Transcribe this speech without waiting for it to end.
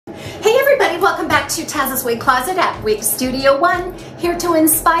everybody, welcome back to TAZ's Wig Closet at Wig Studio One, here to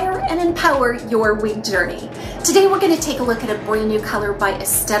inspire and empower your wig journey. Today we're going to take a look at a brand new color by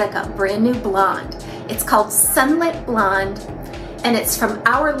Estetica, brand new blonde. It's called Sunlit Blonde, and it's from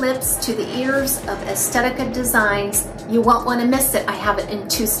our lips to the ears of Estetica Designs. You won't want to miss it. I have it in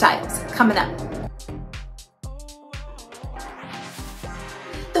two styles coming up.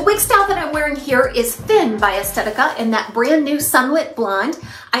 The wig style that I'm wearing here is Thin by Estetica in that brand new Sunlit Blonde.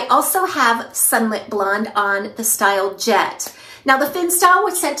 I also have Sunlit Blonde on the style Jet. Now the Thin style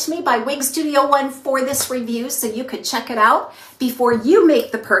was sent to me by Wig Studio One for this review, so you could check it out before you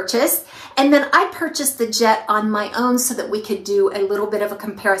make the purchase. And then I purchased the Jet on my own so that we could do a little bit of a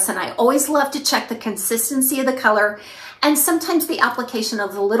comparison. I always love to check the consistency of the color, and sometimes the application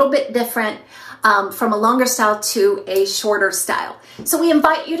is a little bit different from a longer style to a shorter style. So we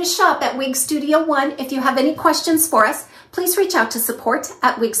invite you to shop at Wig Studio One. If you have any questions for us, please reach out to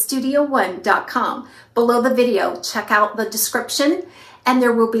support@wigstudio1.com. Below the video, check out the description, and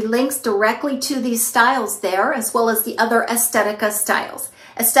there will be links directly to these styles there, as well as the other Estetica styles.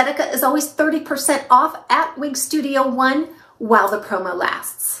 Estetica is always 30% off at Wig Studio One while the promo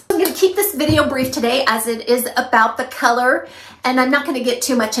lasts. I'm going to keep this video brief today as it is about the color, and I'm not going to get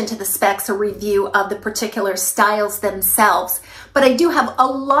too much into the specs or review of the particular styles themselves, but I do have a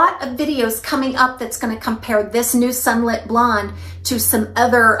lot of videos coming up that's going to compare this new Sunlit Blonde to some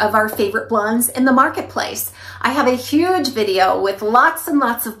other of our favorite blondes in the marketplace. I have a huge video with lots and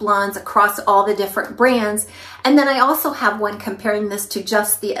lots of blondes across all the different brands, and then I also have one comparing this to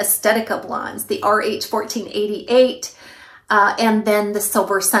just the Estetica blondes, the RH1488, and then the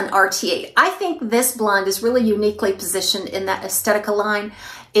Silver Sun RT8. I think this blonde is really uniquely positioned in that Estetica line.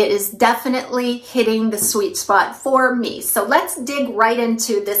 It is definitely hitting the sweet spot for me. So let's dig right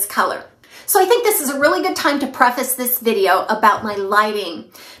into this color. So I think this is a really good time to preface this video about my lighting,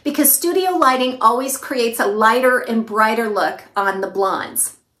 because studio lighting always creates a lighter and brighter look on the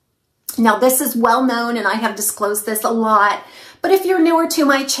blondes. Now this is well known, and I have disclosed this a lot, but if you're newer to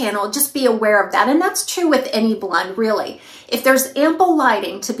my channel, just be aware of that. And that's true with any blonde, really. If there's ample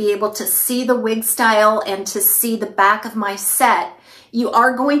lighting to be able to see the wig style and to see the back of my set, you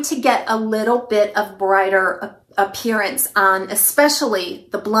are going to get a little bit of brighter appearance on especially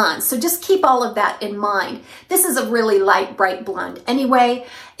the blonde. So just keep all of that in mind. This is a really light, bright blonde anyway.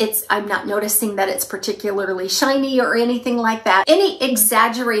 I'm not noticing that it's particularly shiny or anything like that. Any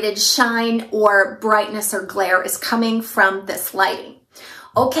exaggerated shine or brightness or glare is coming from this lighting.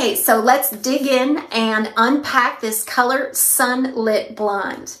 Okay, so let's dig in and unpack this color, Sunlit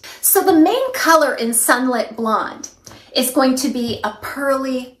Blonde. So the main color in Sunlit Blonde is going to be a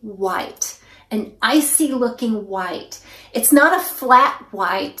pearly white, an icy looking white. It's not a flat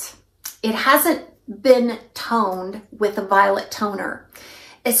white. It hasn't been toned with a violet toner.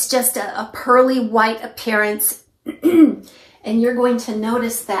 It's just a pearly white appearance, and you're going to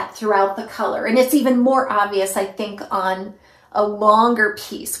notice that throughout the color. And it's even more obvious, I think, on a longer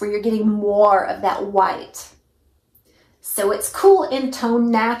piece where you're getting more of that white. So it's cool in tone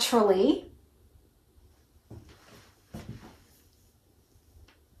naturally.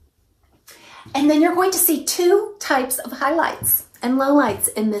 And then you're going to see two types of highlights and lowlights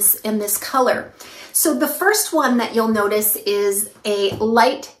in this color. So the first one that you'll notice is a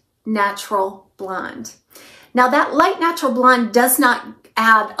light natural blonde. Now that light natural blonde does not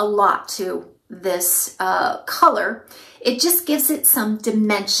add a lot to this color. It just gives it some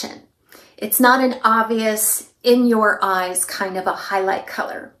dimension. It's not an obvious in your eyes kind of a highlight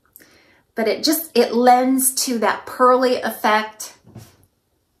color, but it lends to that pearly effect,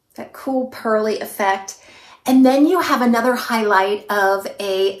 that cool pearly effect. And then you have another highlight of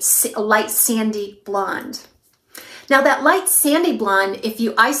a light sandy blonde. Now that light sandy blonde, if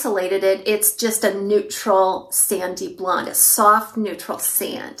you isolated it, it's just a neutral sandy blonde, a soft neutral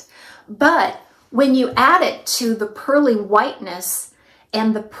sand. But when you add it to the pearly whiteness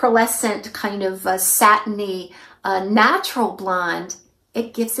and the pearlescent kind of satiny natural blonde,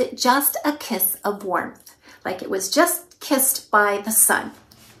 it gives it just a kiss of warmth, like it was just kissed by the sun.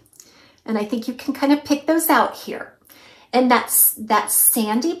 And I think you can kind of pick those out here. And that's that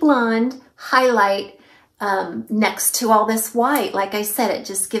sandy blonde highlight next to all this white. Like I said, it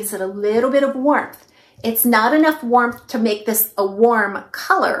just gives it a little bit of warmth. It's not enough warmth to make this a warm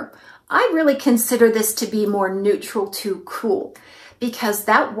color. I really consider this to be more neutral to cool, because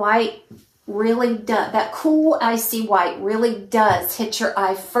that white really does, that cool icy white really does hit your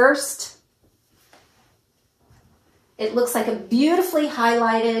eye first. It looks like a beautifully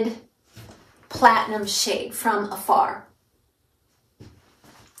highlighted platinum shade from afar.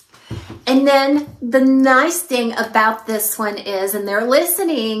 And then the nice thing about this one is, and they're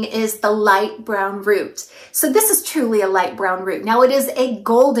listening, is the light brown root. So this is truly a light brown root. Now it is a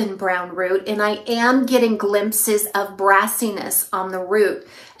golden brown root, and I am getting glimpses of brassiness on the root,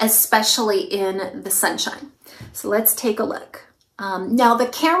 especially in the sunshine. So let's take a look. Now the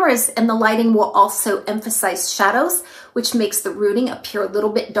cameras and the lighting will also emphasize shadows, which makes the rooting appear a little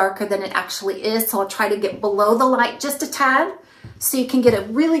bit darker than it actually is. So I'll try to get below the light just a tad, so you can get a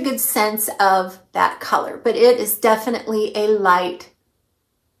really good sense of that color. But it is definitely a light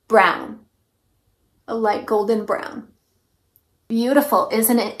brown, a light golden brown. Beautiful,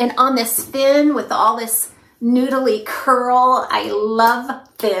 isn't it? And on this fin with all this noodly curl, I love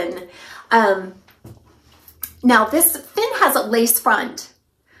fin. Now this fin has a lace front,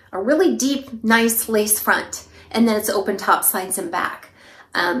 a really deep, nice lace front, and then it's open top, sides, and back.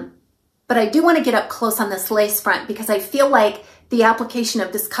 But I do want to get up close on this lace front because I feel like the application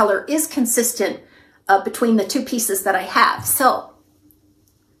of this color is consistent between the two pieces that I have. So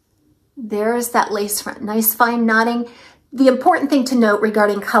there's that lace front, nice fine knotting. The important thing to note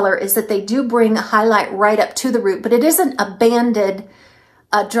regarding color is that they do bring a highlight right up to the root, but it isn't a banded,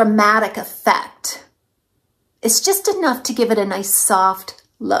 dramatic effect. It's just enough to give it a nice soft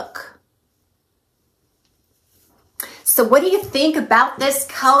look. So what do you think about this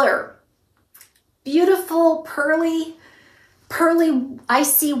color? Beautiful, pearly,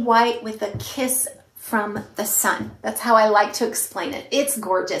 icy white with a kiss from the sun. That's how I like to explain it. It's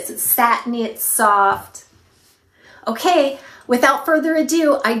gorgeous, it's satiny, it's soft. Okay, without further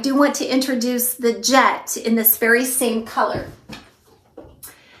ado, I do want to introduce the Jet in this very same color.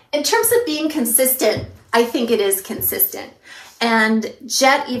 In terms of being consistent, I think it is consistent. And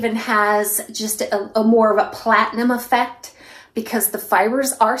Jet even has just a more of a platinum effect because the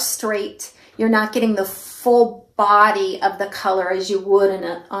fibers are straight. You're not getting the full body of the color as you would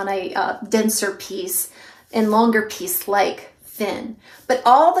on a denser piece and longer piece like fin. But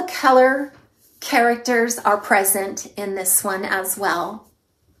all the color characters are present in this one as well.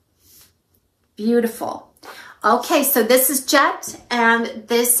 Beautiful. Okay, so this is Jet and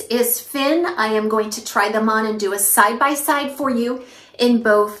this is Fin. I am going to try them on and do a side-by-side for you in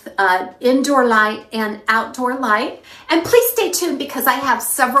both indoor light and outdoor light. And please stay tuned because I have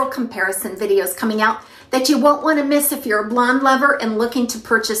several comparison videos coming out that you won't want to miss if you're a blonde lover and looking to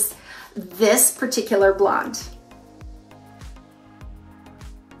purchase this particular blonde.